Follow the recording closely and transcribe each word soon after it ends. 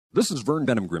This is Vern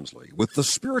Benham Grimsley with the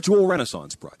Spiritual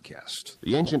Renaissance broadcast.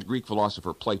 The ancient Greek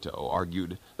philosopher Plato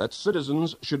argued that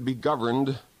citizens should be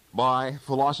governed by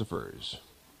philosophers.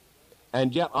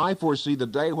 And yet I foresee the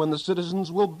day when the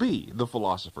citizens will be the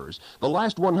philosophers. The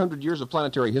last 100 years of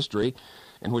planetary history,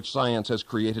 in which science has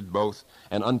created both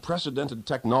an unprecedented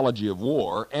technology of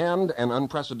war and an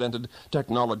unprecedented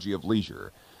technology of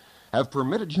leisure, have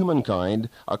permitted humankind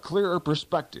a clearer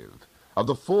perspective of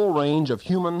the full range of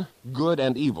human good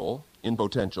and evil in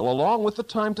potential, along with the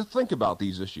time to think about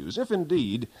these issues. If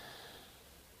indeed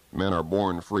men are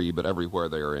born free, but everywhere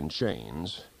they are in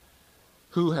chains,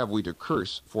 who have we to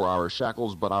curse for our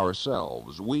shackles but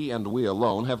ourselves? We and we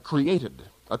alone have created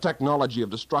a technology of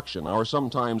destruction, our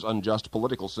sometimes unjust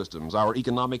political systems, our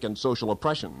economic and social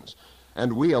oppressions,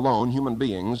 and we alone, human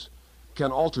beings,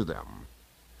 can alter them.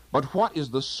 But what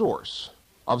is the source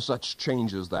of such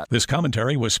change as that? This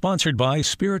commentary was sponsored by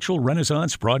Spiritual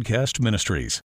Renaissance Broadcast Ministries.